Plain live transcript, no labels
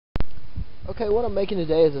Okay, what I'm making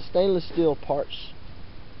today is a stainless steel parts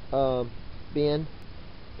bin,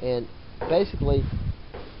 and basically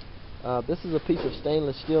this is a piece of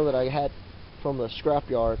stainless steel that I had from the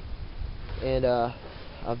scrapyard, and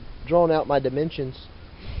I've drawn out my dimensions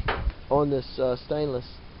on this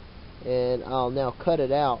stainless, and I'll now cut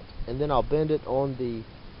it out, and then I'll bend it on the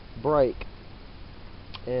brake,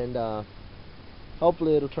 and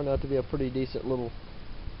hopefully it'll turn out to be a pretty decent little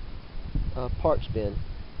parts bin.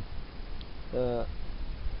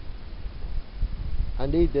 I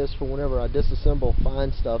need this for whenever I disassemble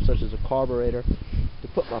fine stuff such as a carburator to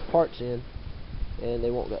put my parts in, and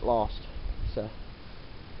they won't get lost. So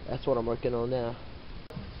that's what I'm working on now.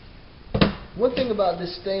 One thing about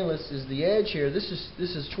this stainless is the edge here. This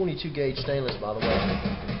is 22 gauge stainless, by the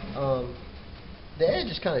way. The edge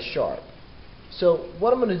is kind of sharp. So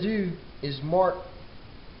what I'm going to do is mark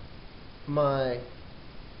my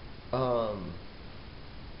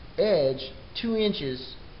edge 2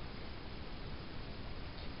 inches,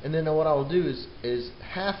 and then what I'll do is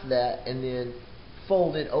half that and then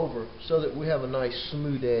fold it over so that we have a nice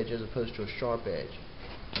smooth edge as opposed to a sharp edge.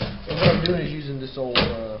 And what I'm doing is using this old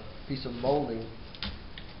piece of molding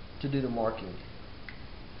to do the marking.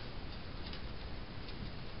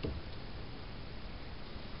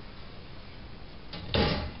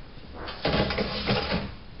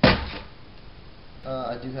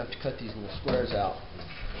 I do have to cut these little squares out,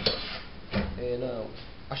 and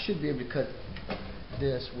I should be able to cut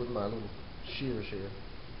this with my little shears here.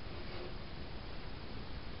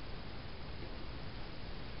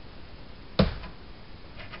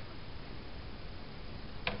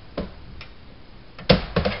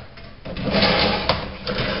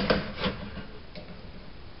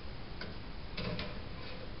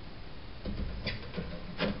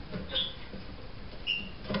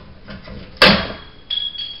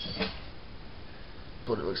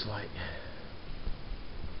 What it looks like.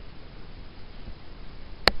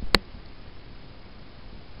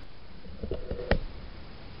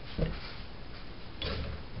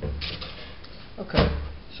 Okay,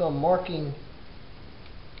 so I'm marking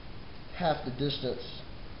half the distance,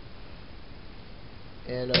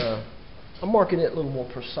 and I'm marking it a little more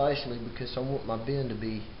precisely because I want my bin to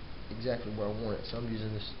be exactly where I want it. So I'm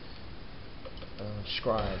using this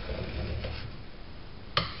scribe.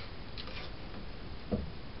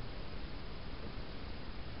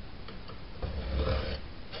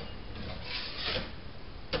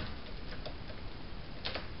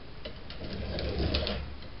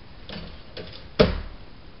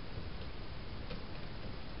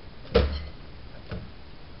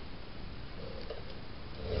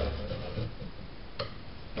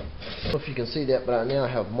 I don't know if you can see that, but I now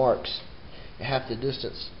have marks at half the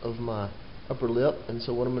distance of my upper lip, and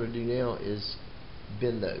so what I'm going to do now is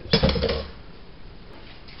bend those.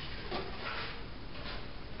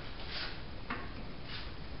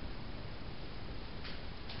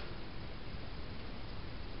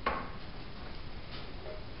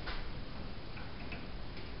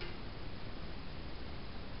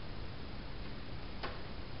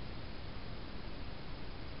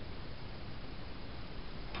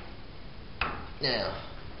 Now,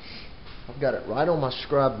 I've got it right on my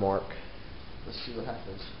scribe mark. Let's see what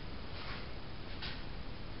happens.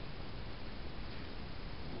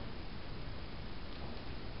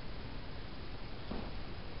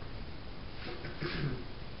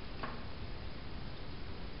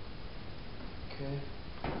 Okay.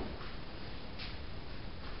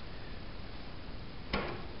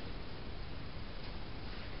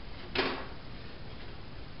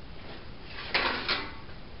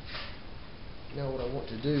 Now what I want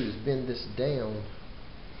to do is bend this down .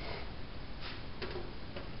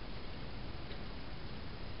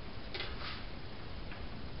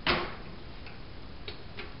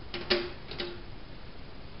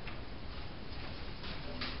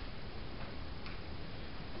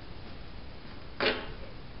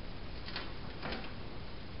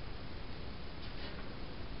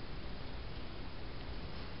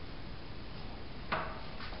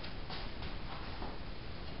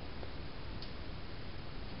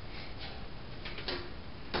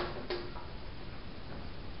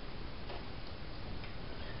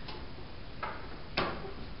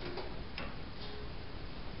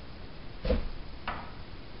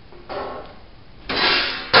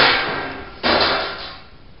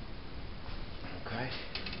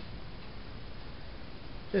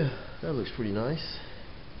 Yeah, that looks pretty nice.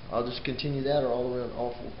 I'll just continue that or all around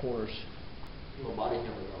all 4 corners. Little body hammer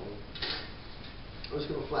on. I'm just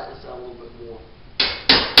going to flatten this out a little bit more.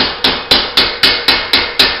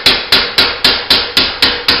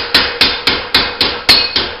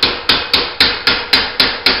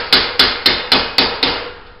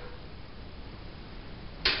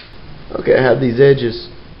 Okay, I have these edges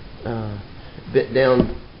bent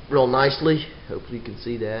down real nicely. Hopefully you can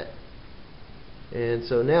see that. And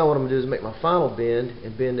so now what I'm going to do is make my final bend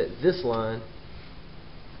and bend at this line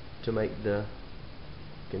to make the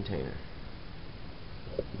container.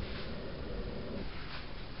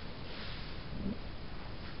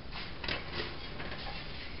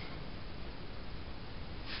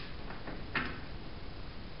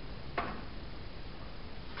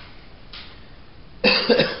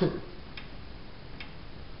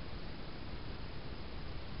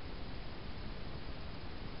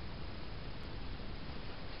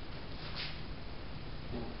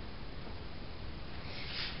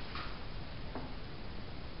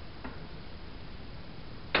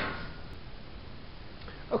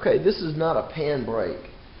 Okay, this is not a pan brake,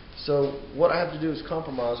 so what I have to do is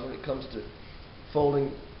compromise when it comes to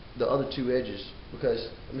folding the other two edges, because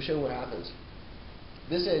let me show you what happens.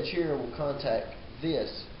 This edge here will contact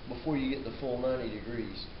this before you get the full 90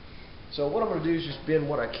 degrees. So what I'm going to do is just bend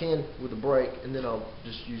what I can with the brake, and then I'll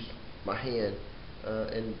just use my hand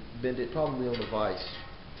and bend it probably on the vise.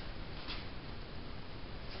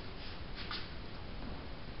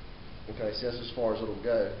 Okay, so that's as far as it'll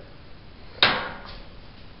go.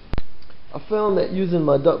 I found that using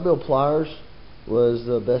my duckbill pliers was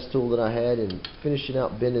the best tool that I had in finishing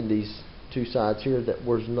out bending these two sides here that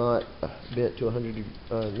was not bent to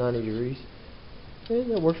 90 degrees.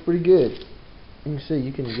 And that works pretty good. You can see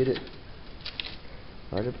you can get it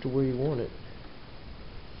right up to where you want it.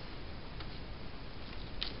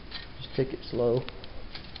 Just take it slow.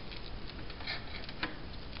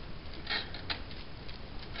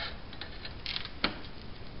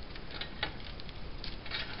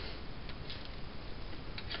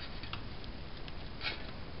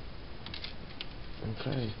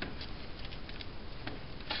 Okay.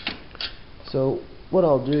 So what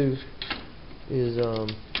I'll do is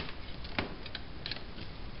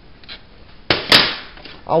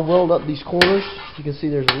I'll weld up these corners. You can see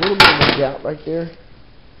there's a little bit of a gap right there.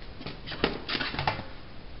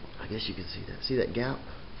 I guess you can see that. See that gap?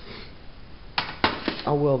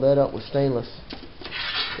 I'll weld that up with stainless,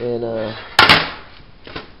 and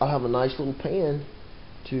I'll have a nice little pan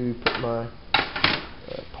to put my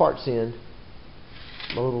parts in,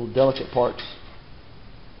 my little delicate parts,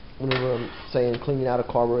 whenever I'm saying cleaning out a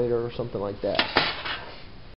carburetor or something like that.